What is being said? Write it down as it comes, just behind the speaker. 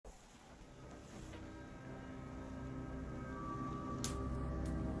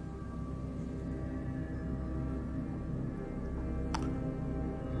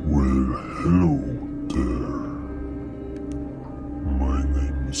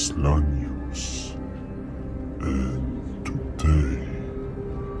is Lanius, and today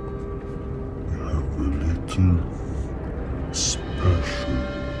we have a little special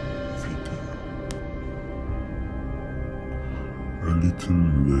video. A little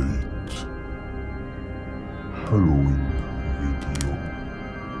late Halloween video.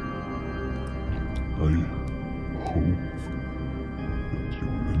 I hope that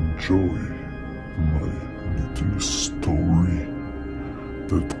you'll enjoy my little story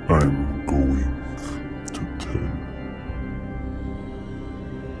that I'm going to tell.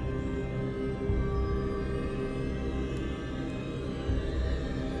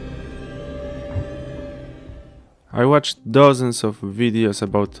 I watched dozens of videos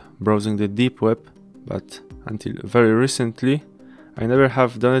about browsing the deep web, but until very recently I never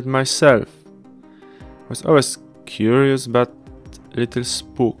have done it myself. I was always curious but a little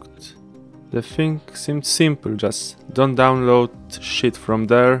spooked. The thing seemed simple, just don't download shit from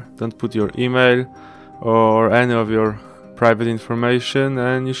there, don't put your email or any of your private information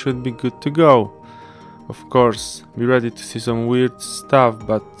and you should be good to go. Of course, be ready to see some weird stuff,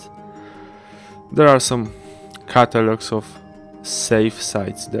 but there are some catalogs of safe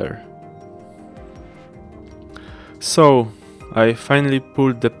sites there. So I finally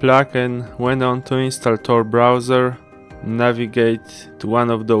pulled the plug and went on to install Tor browser, navigate to one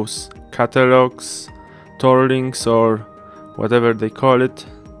of those catalogs, Tor links or whatever they call it.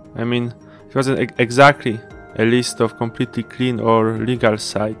 I mean, it wasn't exactly a list of completely clean or legal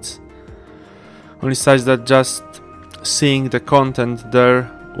sites. Only sites that just seeing the content there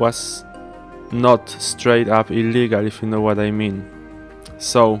was not straight up illegal, if you know what I mean.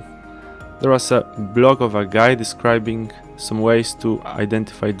 So there was a blog of a guy describing some ways to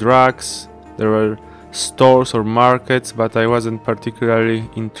identify drugs. There were stores or markets, but I wasn't particularly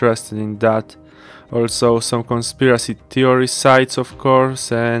interested in that. Also some conspiracy theory sites, of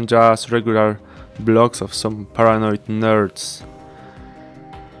course, and just regular blogs of some paranoid nerds.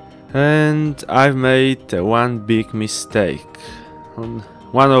 And I've made one big mistake. On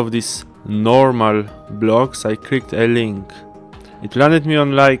one of these normal blogs I clicked a link. It landed me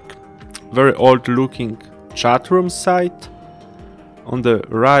on like very old looking chatroom site. On the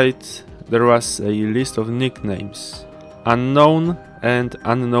right there was a list of nicknames, unknown and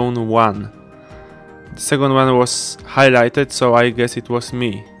unknown one. The second one was highlighted, so I guess it was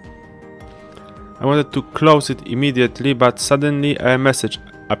me. I wanted to close it immediately, but suddenly a message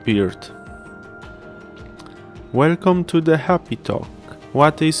appeared. Welcome to the HappyTalk.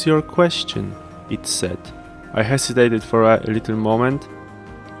 What is your question? It said. I hesitated for a little moment.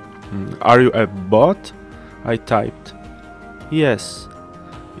 Are you a bot? I typed. Yes.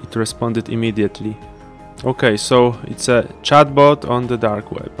 It responded immediately. Okay, so it's a chatbot on the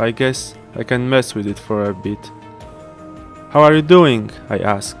dark web. I guess I can mess with it for a bit. How are you doing? I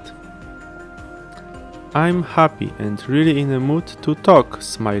asked. I'm happy and really in a mood to talk,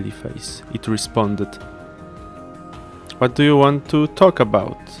 smiley face. It responded. What do you want to talk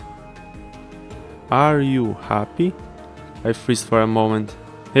about? Are you happy? I froze for a moment.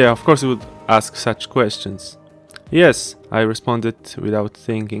 Yeah, of course you would ask such questions. Yes, I responded without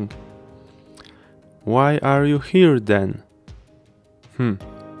thinking. Why are you here then?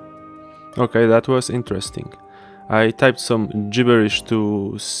 Okay, that was interesting. I typed some gibberish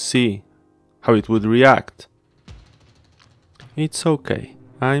to see how it would react. It's okay,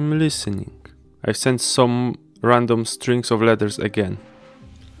 I'm listening. I sent some random strings of letters again.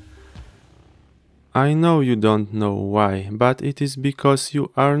 I know you don't know why, but it is because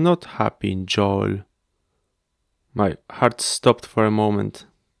you are not happy, Joel. My heart stopped for a moment.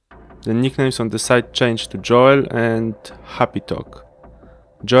 The nicknames on the site changed to Joel and HappyTalk.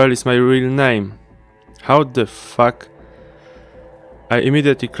 Joel is my real name. How the fuck? I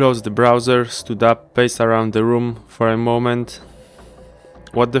immediately closed the browser, stood up, paced around the room for a moment.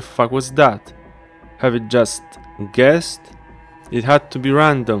 What the fuck was that? Have it just guessed? It had to be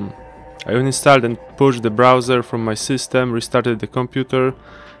random. I uninstalled and pushed the browser from my system, restarted the computer,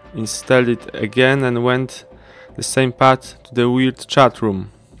 installed it again and went the same path to the weird chat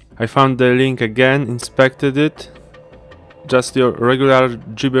room. I found the link again, inspected it. Just your regular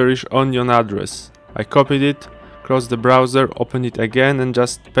gibberish onion address. I copied it, closed the browser, opened it again and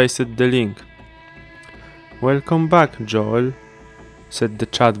just pasted the link. Welcome back, Joel, said the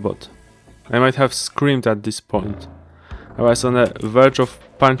chatbot. I might have screamed at this point. I was on the verge of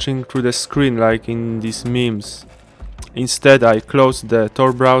punching through the screen like in these memes. Instead, I closed the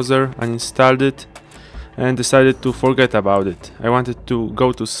Tor browser, uninstalled it, and decided to forget about it. I wanted to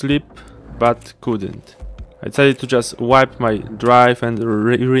go to sleep, but couldn't. I decided to just wipe my drive and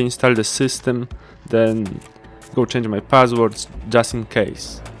reinstall the system, then go change my passwords just in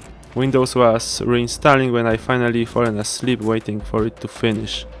case. Windows was reinstalling when I finally fallen asleep waiting for it to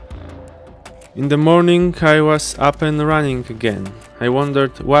finish. In the morning I was up and running again. I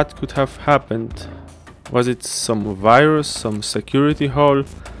wondered what could have happened. Was it some virus, some security hole?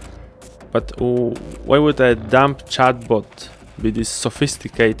 But why would a dumb chatbot be this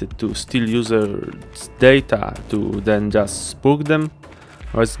sophisticated to steal users' data to then just spook them?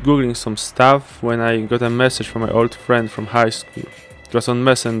 I was googling some stuff when I got a message from my old friend from high school. It was on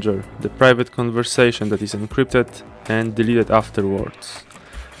Messenger, the private conversation that is encrypted and deleted afterwards.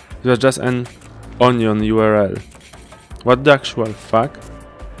 It was just an onion URL. What the actual fuck?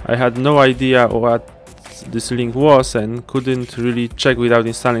 I had no idea what this link was and couldn't really check without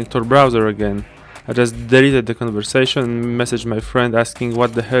installing Tor browser again. I just deleted the conversation and messaged my friend asking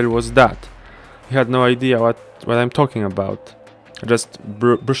what the hell was that. He had no idea what I'm talking about. I just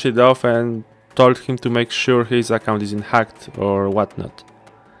brushed it off and told him to make sure his account isn't hacked or whatnot.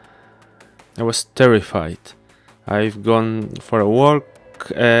 I was terrified. I've gone for a walk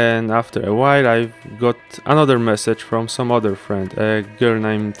and after a while I've got another message from some other friend, a girl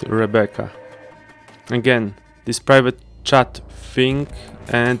named Rebecca. Again, this private chat thing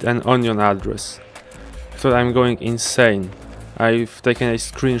and an onion address. I thought I'm going insane. I've taken a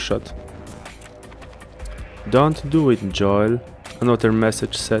screenshot. Don't do it, Joel, another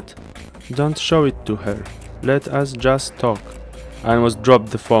message said. Don't show it to her. Let us just talk. I almost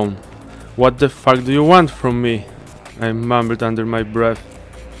dropped the phone. What the fuck do you want from me? I mumbled under my breath.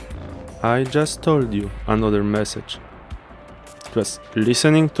 I just told you, another message. It was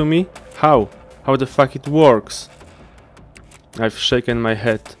listening to me? How? How the fuck it works? I've shaken my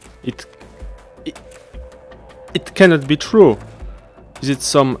head. It cannot be true. Is it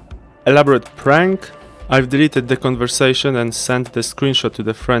some elaborate prank? I've deleted the conversation and sent the screenshot to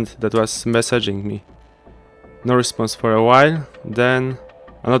the friend that was messaging me. No response for a while, then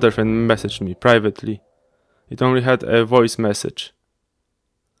another friend messaged me privately. It only had a voice message.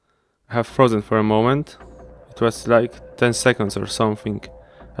 I have frozen for a moment. It was like 10 seconds or something.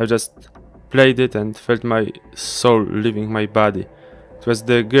 I just played it and felt my soul leaving my body. It was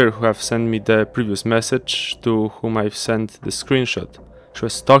the girl who have sent me the previous message, to whom I've sent the screenshot. She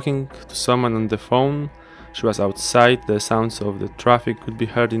was talking to someone on the phone. She was outside, the sounds of the traffic could be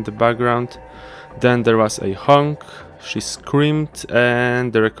heard in the background. Then there was a honk, she screamed,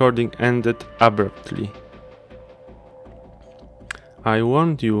 and the recording ended abruptly. I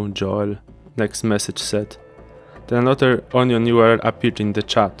warned you, Joel, next message said. Then another onion URL appeared in the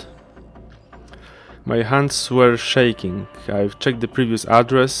chat. My hands were shaking. I've checked the previous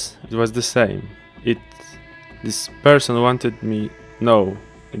address, it was the same. This person wanted me. No,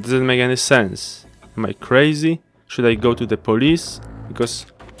 it doesn't make any sense. Am I crazy? Should I go to the police? Because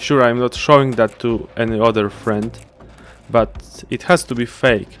sure, I'm not showing that to any other friend, but it has to be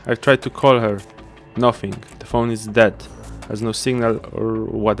fake. I've tried to call her. Nothing. The phone is dead. Has no signal or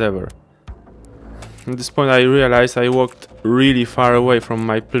whatever. At this point I realized I walked really far away from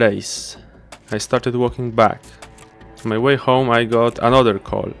my place. I started walking back. On my way home I got another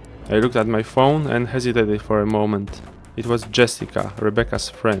call. I looked at my phone and hesitated for a moment. It was Jessica, Rebecca's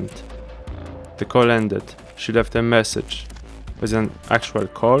friend. The call ended. She left a message. It was an actual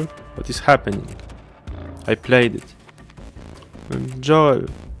call? What is happening? I played it. Joel,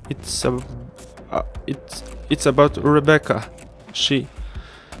 it's about Rebecca.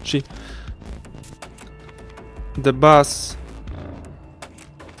 The bus.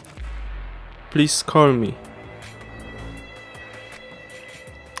 Please call me.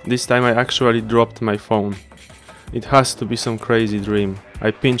 This time I actually dropped my phone. It has to be some crazy dream.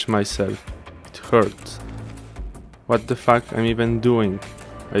 I pinched myself. It hurts. What the fuck I'm even doing?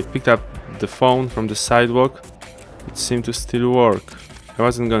 I picked up the phone from the sidewalk. It seemed to still work. I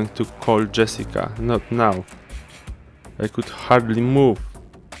wasn't going to call Jessica, not now. I could hardly move.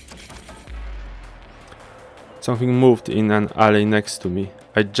 Something moved in an alley next to me.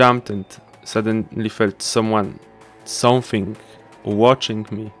 I jumped and suddenly felt something watching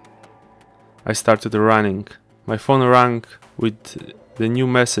me. I started running. My phone rang with the new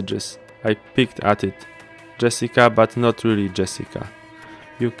messages. I picked at it. Jessica, but not really Jessica.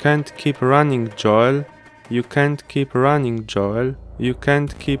 You can't keep running, Joel. You can't keep running, Joel. You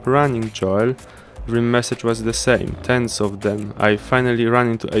can't keep running, Joel. Every message was the same, tens of them. I finally ran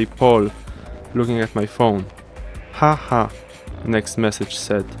into a pole, looking at my phone. Haha, next message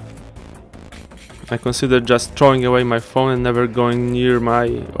said. I considered just throwing away my phone and never going near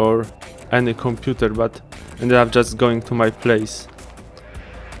my or any computer, but ended up just going to my place.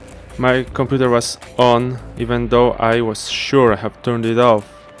 My computer was on, even though I was sure I have turned it off.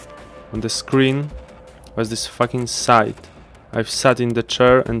 On the screen was this fucking site. I've sat in the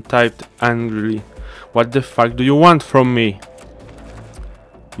chair and typed angrily. What the fuck do you want from me?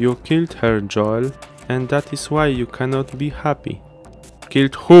 You killed her, Joel, and that is why you cannot be happy.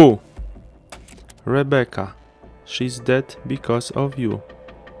 Killed who? Rebecca. She's dead because of you.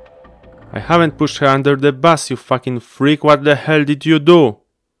 I haven't pushed her under the bus, you fucking freak. What the hell did you do?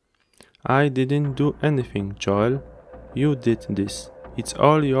 I didn't do anything, Joel. You did this. It's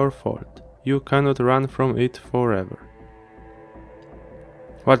all your fault. You cannot run from it forever.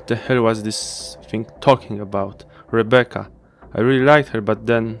 What the hell was this thing talking about? Rebecca. I really liked her, but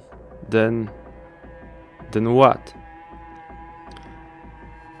then what?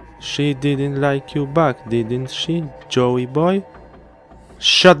 She didn't like you back, didn't she, Joey boy?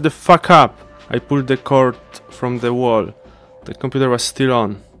 Shut the fuck up! I pulled the cord from the wall. The computer was still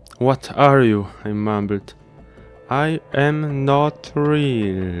on. What are you? I mumbled. I am not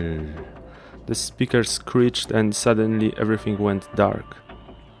real. The speaker screeched and suddenly everything went dark.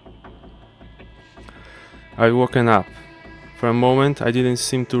 I'd woken up. For a moment I didn't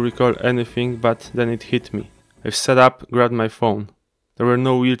seem to recall anything, but then it hit me. I sat up, grabbed my phone. There were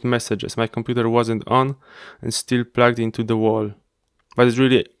no weird messages, my computer wasn't on and still plugged into the wall. Was it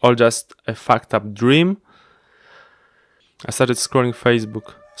really all just a fucked up dream? I started scrolling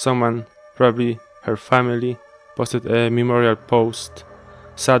Facebook. Someone, probably her family, posted a memorial post.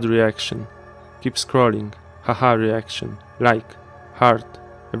 Sad reaction. Keep scrolling. Haha reaction. Like. Heart.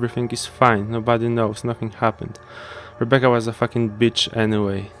 Everything is fine. Nobody knows. Nothing happened. Rebecca was a fucking bitch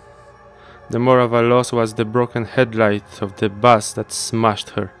anyway. The more of a loss was the broken headlight of the bus that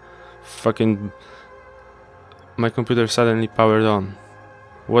smashed her. Fucking... My computer suddenly powered on.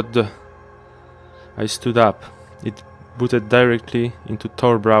 What the... I stood up. It booted directly into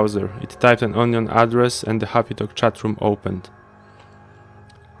Tor browser. It typed an onion address and the HappyTalk chat room opened.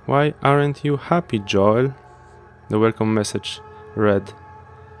 Why aren't you happy, Joel? The welcome message read.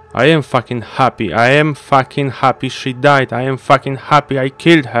 I am fucking happy. I am fucking happy she died. I am fucking happy I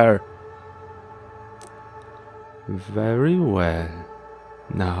killed her. Very well.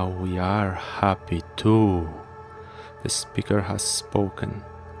 Now we are happy too. The speaker has spoken.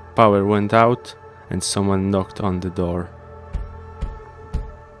 Power went out and someone knocked on the door.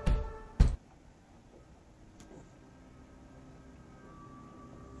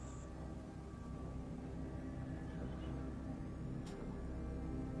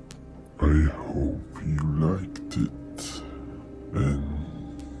 I hope